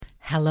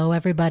Hello,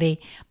 everybody.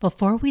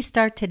 Before we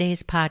start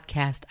today's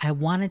podcast, I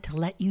wanted to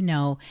let you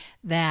know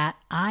that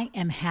I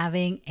am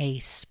having a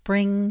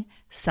spring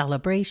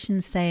celebration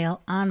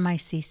sale on my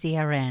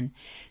CCRN.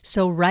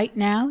 So right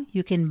now,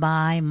 you can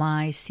buy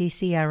my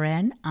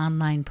CCRN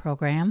online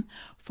program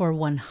for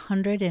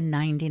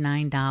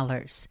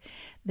 $199.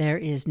 There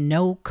is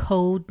no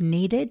code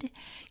needed.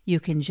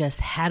 You can just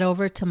head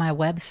over to my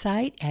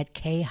website at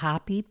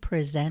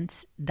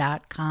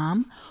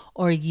khoppypresents.com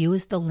or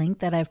use the link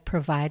that I've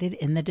provided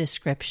in the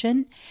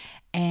description.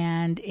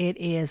 And it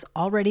is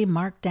already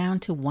marked down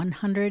to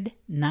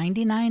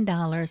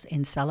 $199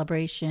 in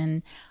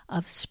celebration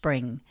of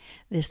spring.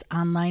 This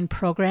online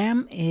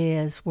program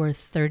is worth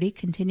 30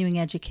 continuing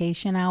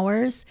education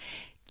hours,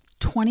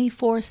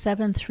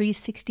 24/7,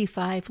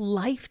 365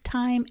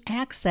 lifetime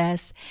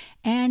access,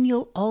 and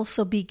you'll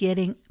also be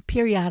getting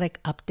periodic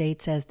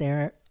updates as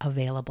they're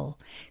available.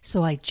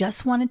 So I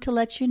just wanted to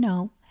let you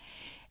know,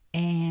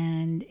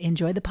 and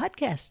enjoy the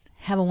podcast.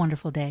 Have a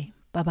wonderful day.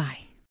 Bye-bye.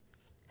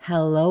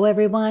 Hello,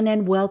 everyone,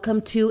 and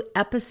welcome to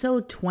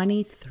episode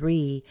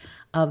 23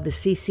 of the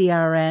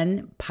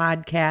CCRN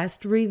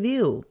podcast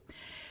review.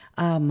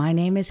 My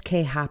name is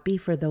Kay Hoppy,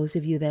 for those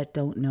of you that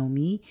don't know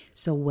me,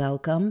 so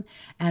welcome,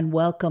 and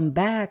welcome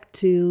back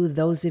to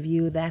those of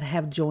you that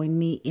have joined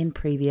me in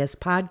previous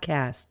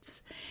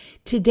podcasts.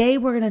 Today,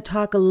 we're going to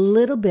talk a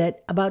little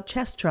bit about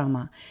chest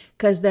trauma,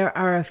 because there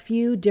are a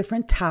few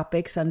different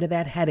topics under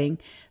that heading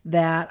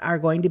that are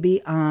going to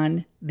be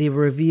on the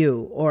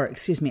review,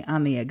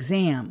 on the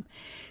exam.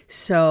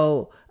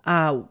 So,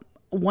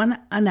 one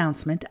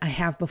announcement I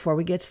have before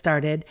we get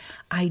started.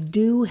 I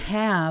do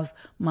have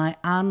my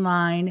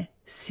online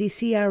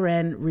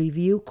CCRN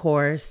review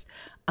course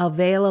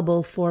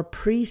available for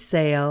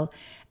pre-sale,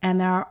 and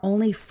there are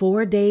only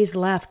 4 days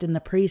left in the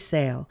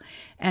pre-sale.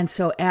 And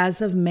so as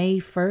of May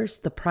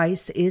 1st, the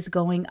price is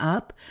going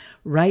up.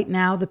 Right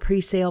now, the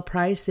pre-sale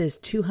price is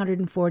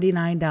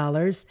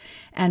 $249.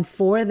 And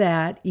for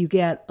that, you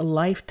get a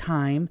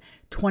lifetime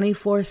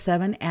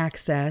 24/7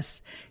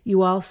 access.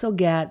 You also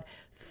get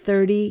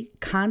 30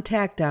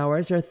 contact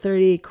hours or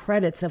 30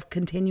 credits of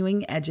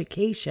continuing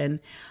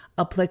education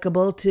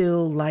applicable to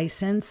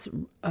license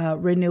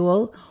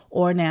renewal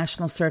or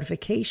national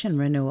certification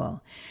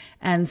renewal.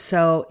 And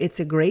so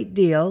it's a great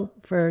deal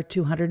for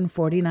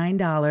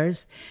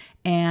 $249.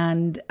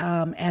 And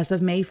as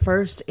of May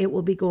 1st, it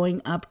will be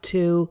going up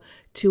to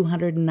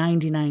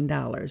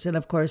 $299. And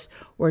of course,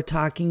 we're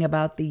talking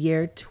about the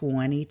year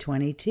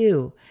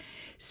 2022.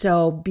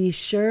 So be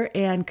sure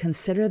and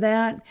consider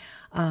that.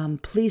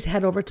 Please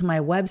head over to my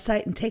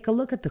website and take a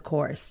look at the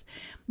course.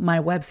 My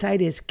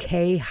website is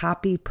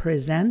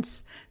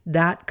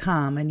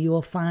khoppypresents.com, and you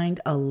will find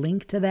a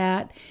link to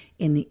that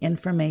in the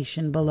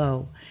information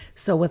below.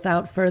 So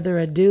without further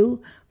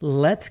ado,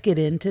 let's get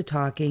into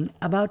talking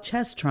about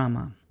chest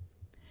trauma.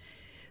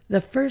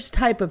 The first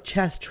type of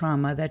chest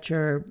trauma that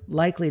you're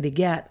likely to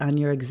get on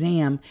your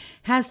exam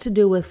has to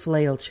do with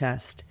flail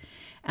chest.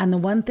 And the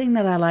one thing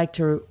that I like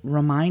to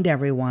remind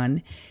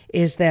everyone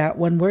is that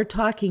when we're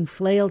talking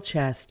flail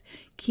chest,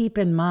 keep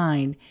in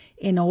mind,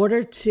 in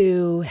order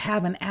to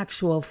have an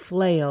actual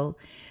flail,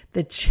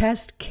 the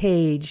chest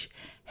cage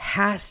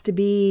has to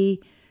be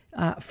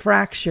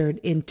fractured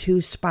in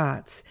two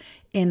spots.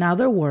 In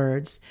other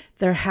words,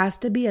 there has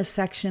to be a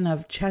section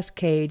of chest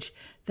cage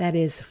that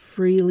is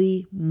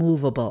freely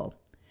movable.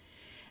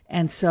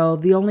 And so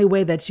the only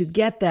way that you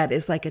get that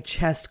is like a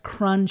chest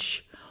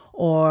crunch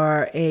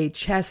or a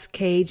chest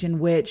cage in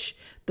which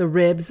the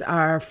ribs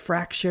are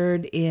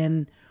fractured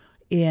in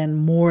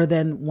more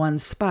than one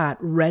spot,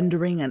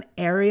 rendering an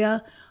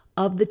area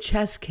of the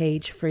chest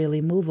cage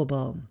freely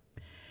movable.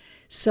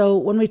 So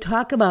when we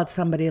talk about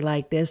somebody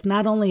like this,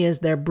 not only is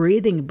their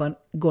breathing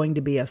going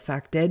to be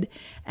affected,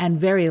 and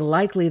very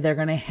likely they're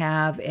going to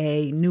have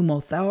a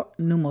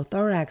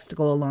pneumothorax to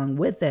go along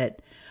with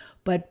it,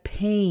 but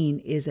pain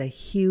is a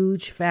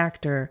huge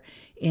factor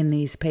in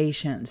these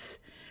patients.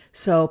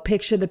 So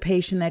picture the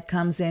patient that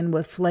comes in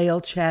with flail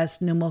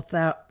chest,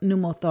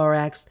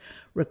 pneumothorax,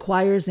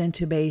 requires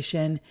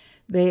intubation.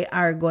 They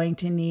are going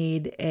to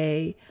need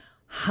a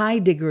high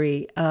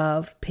degree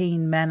of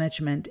pain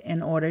management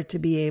in order to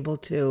be able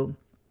to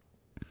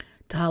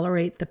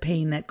tolerate the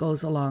pain that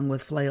goes along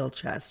with flail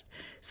chest.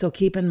 So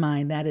keep in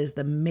mind that is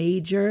the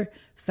major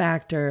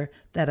factor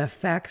that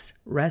affects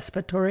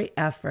respiratory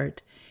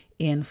effort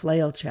in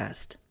flail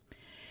chest.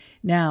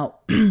 Now,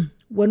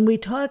 when we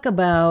talk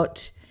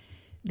about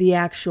the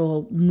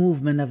actual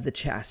movement of the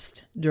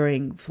chest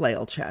during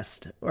flail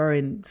chest or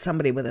in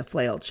somebody with a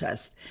flail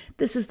chest,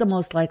 this is the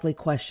most likely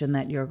question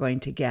that you're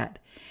going to get.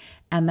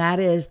 And that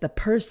is, the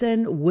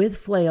person with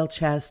flail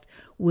chest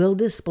will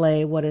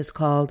display what is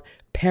called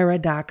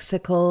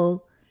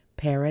paradoxical,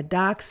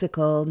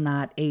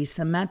 not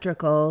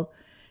asymmetrical,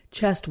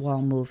 chest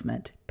wall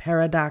movement,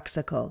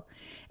 paradoxical.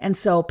 And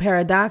so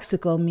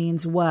paradoxical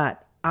means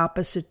what?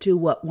 Opposite to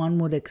what one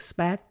would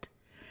expect.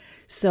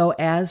 So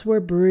as we're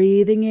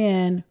breathing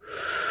in,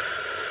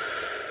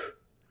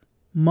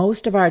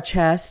 most of our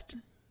chest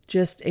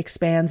just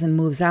expands and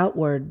moves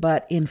outward.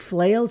 But in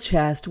flail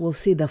chest, we'll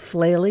see the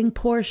flailing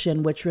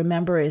portion, which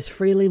remember is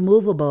freely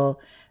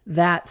movable,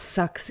 that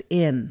sucks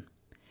in.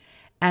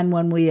 And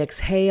when we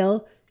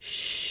exhale,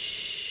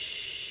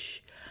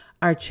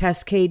 our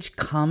chest cage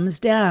comes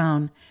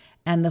down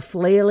and the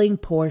flailing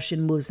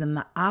portion moves in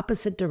the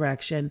opposite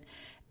direction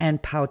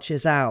and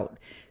pouches out.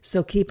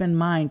 So keep in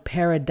mind,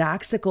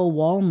 paradoxical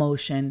wall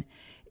motion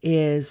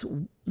is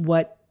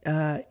what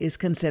is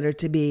considered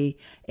to be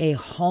a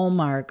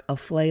hallmark of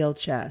flail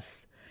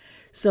chest.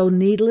 So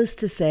needless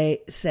to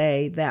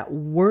say that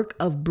work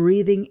of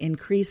breathing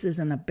increases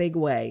in a big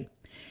way.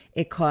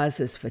 It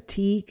causes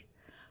fatigue,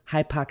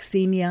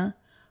 hypoxemia,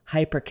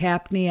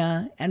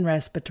 hypercapnia, and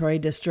respiratory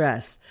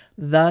distress,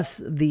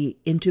 thus the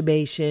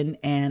intubation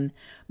and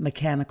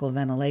mechanical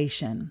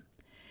ventilation.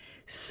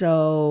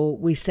 So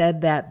we said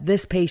that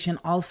this patient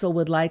also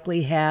would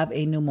likely have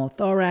a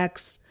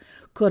pneumothorax,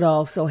 could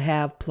also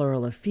have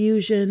pleural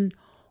effusion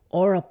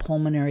or a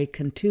pulmonary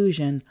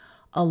contusion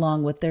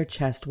along with their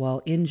chest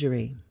wall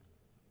injury.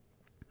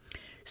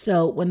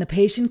 So when the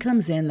patient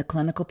comes in, the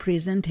clinical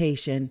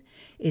presentation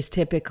is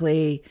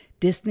typically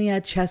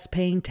dyspnea, chest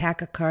pain,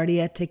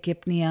 tachycardia,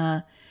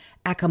 tachypnea,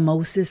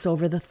 ecchymosis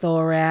over the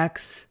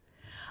thorax,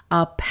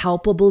 a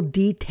palpable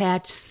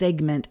detached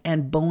segment,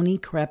 and bony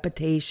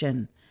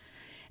crepitation.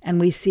 And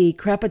we see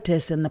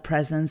crepitus in the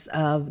presence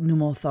of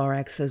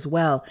pneumothorax as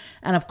well.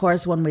 And of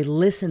course, when we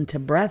listen to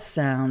breath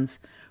sounds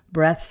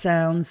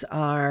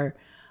are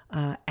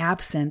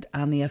absent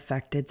on the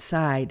affected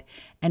side.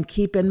 And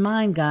keep in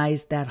mind,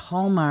 guys, that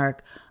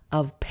hallmark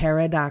of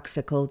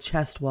paradoxical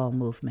chest wall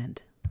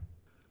movement.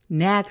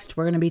 Next,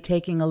 we're going to be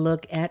taking a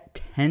look at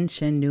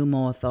tension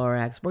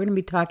pneumothorax. We're going to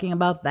be talking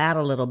about that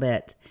a little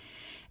bit.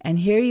 And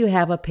here you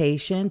have a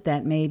patient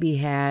that maybe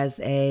has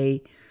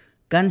a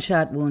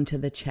gunshot wound to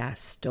the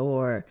chest,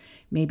 or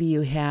maybe you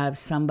have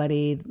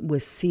somebody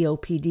with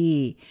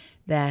COPD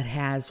that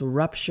has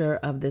rupture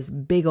of this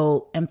big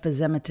old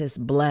emphysematous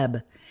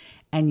bleb,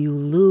 and you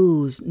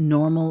lose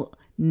normal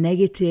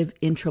negative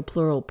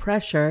intrapleural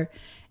pressure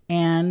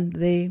and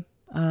the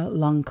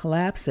lung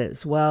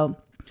collapses.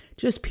 Well,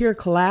 just pure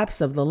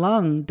collapse of the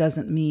lung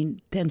doesn't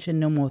mean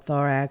tension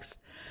pneumothorax,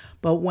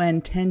 but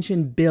when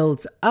tension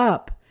builds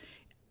up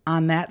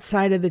on that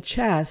side of the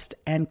chest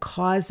and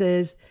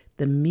causes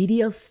the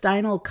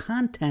mediastinal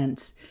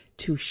contents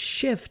to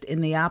shift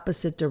in the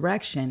opposite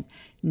direction,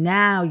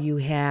 now you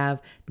have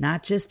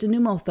not just a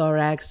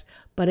pneumothorax,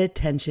 but a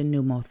tension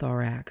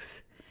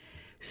pneumothorax.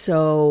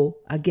 So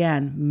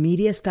again,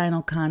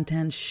 mediastinal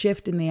contents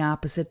shift in the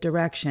opposite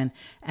direction,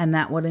 and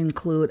that would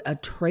include a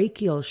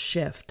tracheal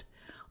shift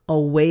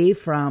away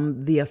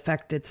from the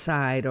affected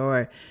side,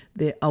 or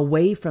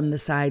away from the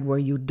side where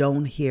you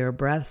don't hear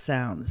breath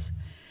sounds.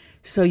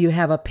 So you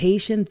have a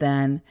patient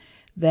then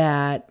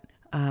that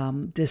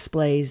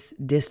displays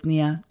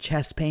dyspnea,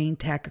 chest pain,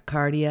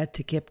 tachycardia,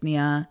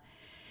 tachypnea,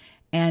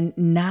 and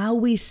now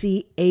we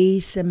see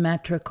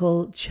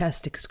asymmetrical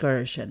chest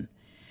excursion.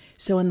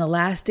 So in the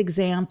last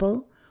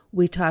example,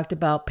 we talked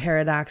about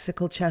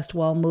paradoxical chest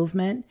wall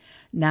movement.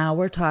 Now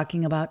we're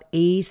talking about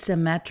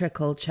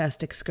asymmetrical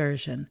chest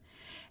excursion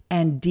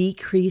and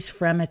decreased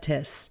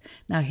fremitus.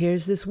 Now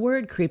here's this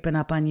word creeping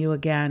up on you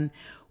again.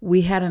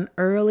 We had an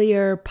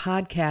earlier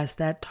podcast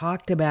that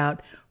talked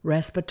about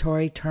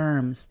respiratory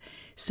terms.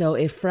 So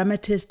if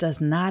fremitus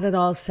does not at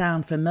all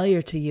sound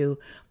familiar to you,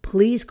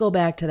 please go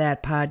back to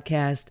that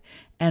podcast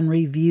and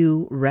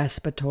review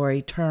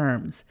respiratory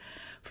terms.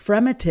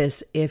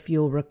 Fremitus, if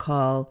you'll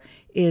recall,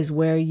 is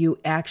where you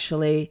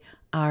actually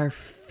are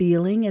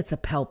feeling, it's a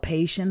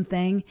palpation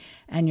thing,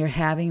 and you're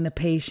having the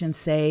patient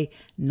say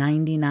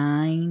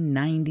 99,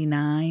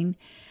 99,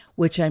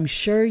 which I'm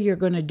sure you're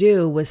going to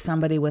do with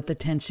somebody with a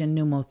tension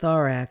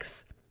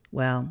pneumothorax.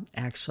 Well,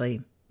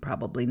 actually,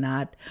 probably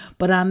not.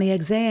 But on the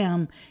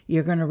exam,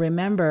 you're going to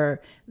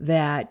remember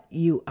that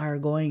you are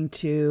going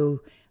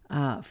to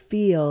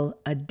feel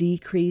a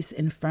decrease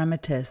in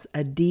fremitus,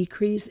 a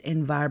decrease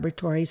in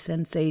vibratory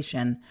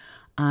sensation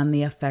on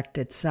the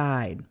affected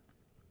side.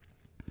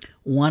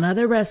 One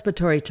other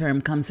respiratory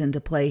term comes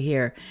into play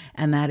here,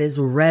 and that is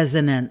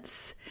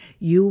resonance.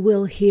 You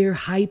will hear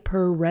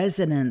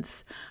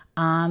hyperresonance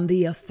on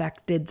the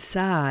affected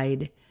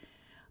side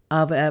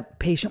of a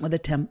patient with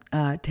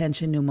a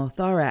tension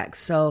pneumothorax.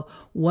 So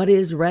what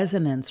is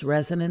resonance?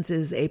 Resonance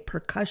is a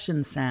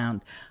percussion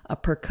sound, a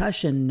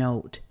percussion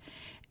note.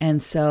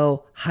 And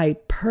so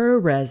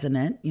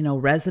hyperresonant,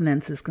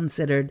 resonance is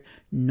considered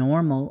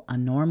normal, a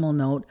normal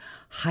note.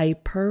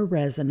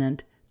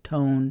 Hyperresonant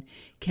tone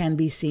can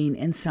be seen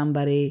in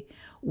somebody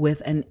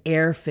with an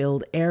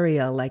air-filled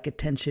area like a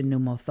tension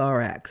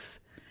pneumothorax.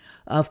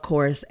 Of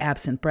course,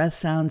 absent breath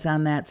sounds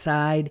on that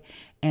side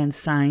and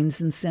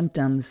signs and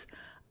symptoms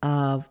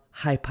of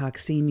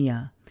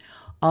hypoxemia.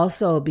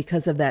 Also,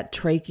 because of that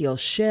tracheal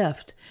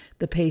shift,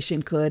 the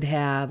patient could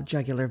have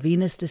jugular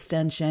venous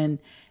distension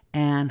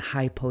and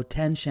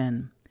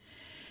hypotension.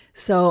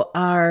 So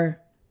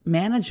our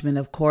management,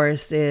 of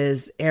course,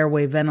 is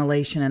airway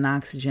ventilation and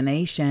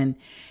oxygenation.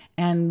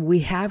 And we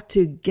have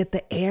to get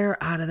the air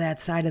out of that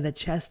side of the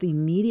chest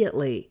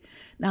immediately.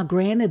 Now,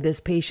 granted, this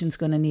patient's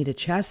going to need a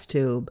chest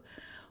tube,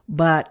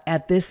 but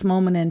at this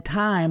moment in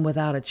time,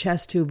 without a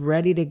chest tube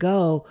ready to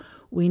go,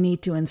 we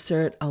need to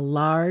insert a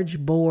large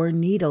bore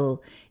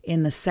needle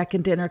in the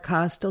second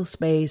intercostal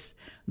space,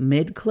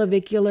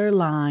 mid-clavicular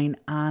line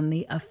on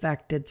the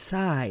affected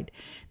side.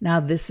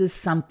 Now, this is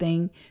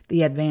something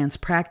the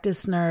advanced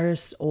practice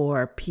nurse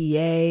or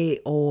PA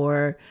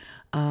or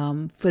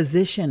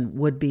physician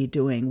would be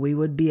doing. We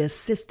would be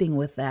assisting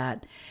with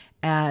that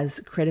as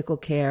critical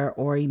care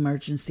or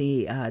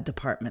emergency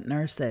department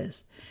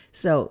nurses.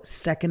 So,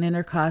 second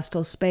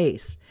intercostal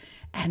space.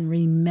 And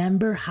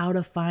remember how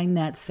to find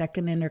that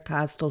second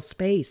intercostal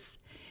space.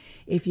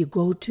 If you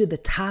go to the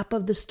top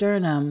of the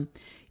sternum,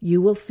 you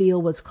will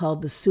feel what's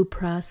called the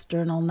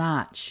suprasternal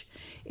notch.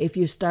 If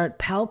you start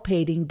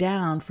palpating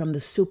down from the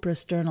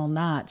suprasternal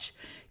notch,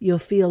 you'll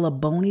feel a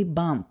bony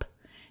bump,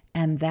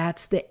 and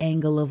that's the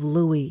angle of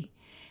Louis.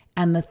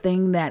 And the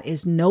thing that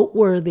is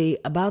noteworthy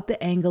about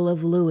the angle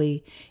of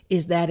Louis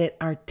is that it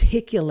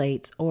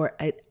articulates or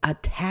it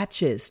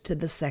attaches to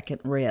the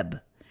second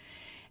rib.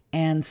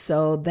 And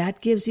so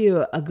that gives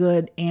you a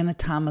good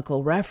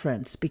anatomical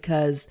reference,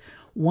 because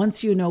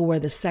once you know where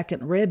the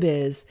second rib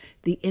is,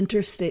 the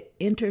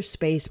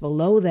interspace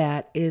below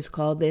that is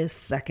called the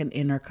second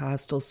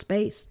intercostal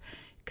space,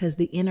 because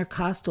the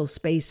intercostal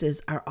spaces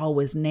are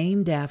always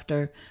named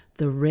after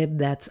the rib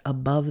that's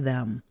above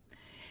them.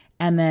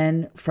 And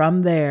then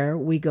from there,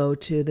 we go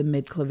to the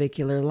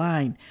midclavicular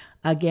line.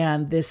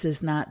 Again, this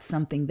is not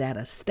something that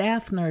a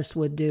staff nurse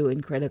would do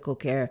in critical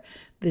care.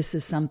 This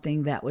is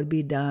something that would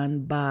be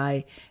done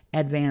by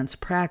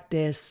advanced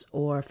practice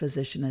or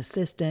physician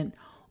assistant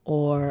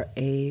or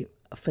a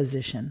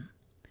physician.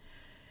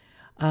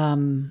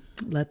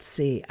 Let's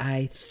see.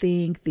 I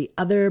think the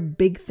other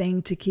big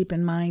thing to keep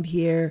in mind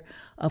here,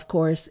 of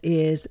course,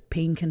 is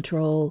pain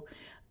control,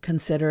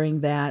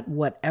 considering that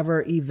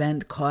whatever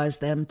event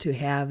caused them to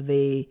have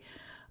the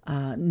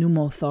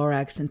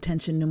pneumothorax and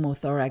tension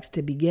pneumothorax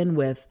to begin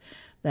with,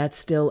 that's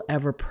still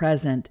ever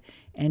present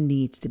and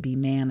needs to be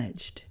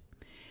managed.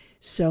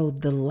 So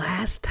the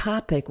last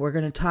topic we're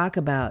going to talk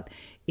about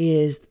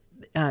is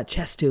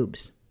chest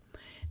tubes.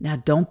 Now,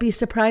 don't be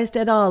surprised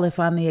at all if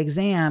on the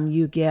exam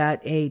you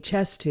get a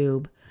chest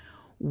tube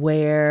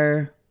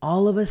where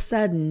all of a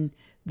sudden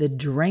the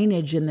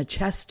drainage in the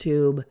chest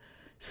tube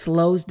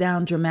slows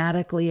down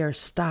dramatically or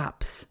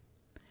stops.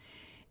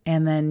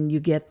 And then you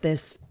get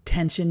this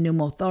tension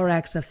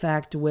pneumothorax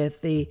effect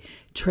with the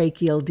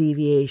tracheal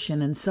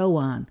deviation and so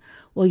on.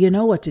 Well, you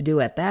know what to do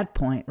at that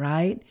point,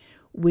 right?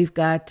 We've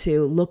got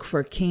to look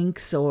for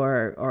kinks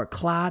or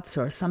clots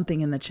or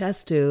something in the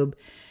chest tube.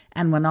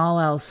 And when all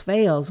else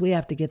fails, we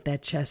have to get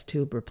that chest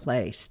tube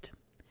replaced.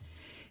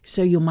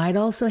 So you might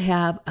also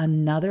have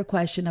another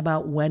question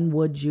about when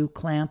would you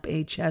clamp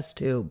a chest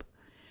tube?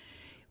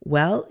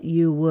 Well,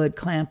 you would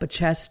clamp a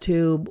chest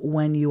tube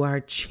when you are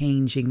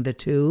changing the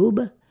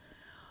tube,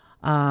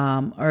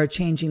 or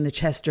changing the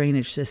chest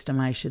drainage system,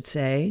 I should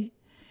say.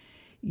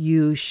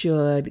 You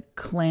should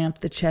clamp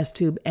the chest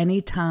tube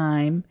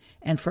anytime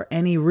and for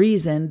any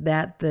reason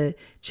that the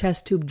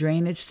chest tube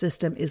drainage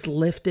system is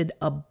lifted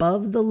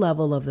above the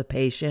level of the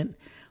patient,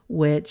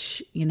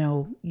 which,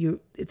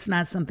 it's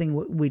not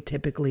something we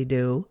typically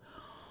do.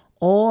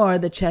 Or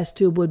the chest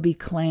tube would be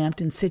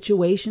clamped in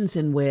situations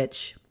in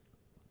which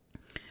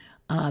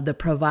the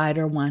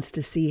provider wants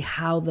to see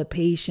how the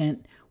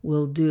patient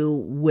will do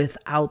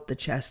without the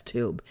chest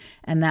tube.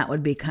 And that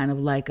would be kind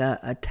of like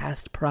a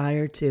test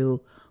prior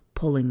to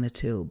pulling the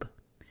tube.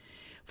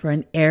 For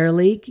an air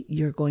leak,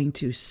 you're going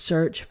to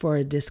search for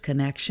a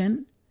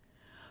disconnection.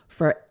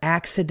 For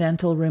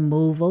accidental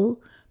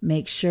removal,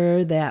 make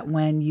sure that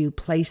when you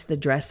place the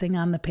dressing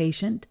on the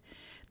patient,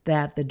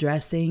 that the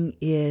dressing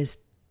is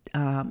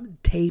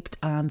taped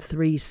on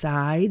 3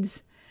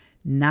 sides,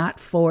 not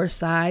 4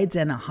 sides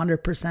and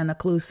 100%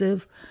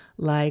 occlusive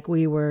like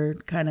we were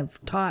kind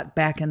of taught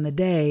back in the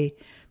day,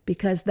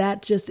 because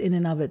that just in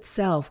and of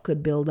itself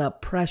could build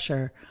up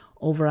pressure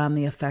over on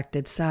the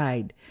affected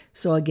side.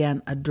 So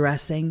again, a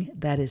dressing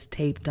that is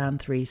taped on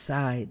 3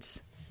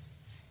 sides.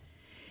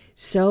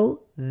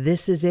 So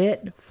this is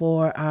it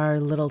for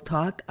our little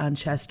talk on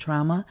chest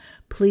trauma.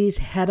 Please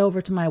head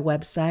over to my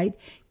website,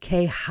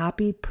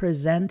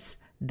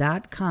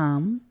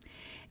 khoppypresents.com,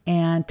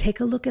 and take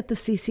a look at the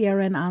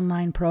CCRN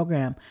online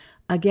program.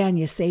 Again,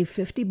 you save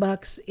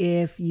 $50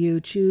 if you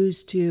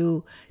choose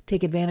to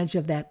take advantage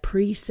of that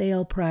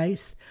pre-sale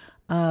price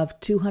of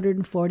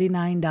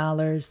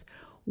 $249,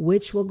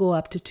 which will go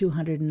up to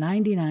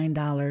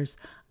 $299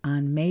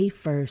 on May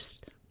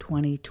 1st,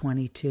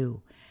 2022.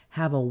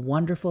 Have a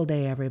wonderful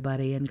day,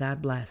 everybody, and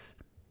God bless.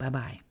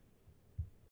 Bye-bye.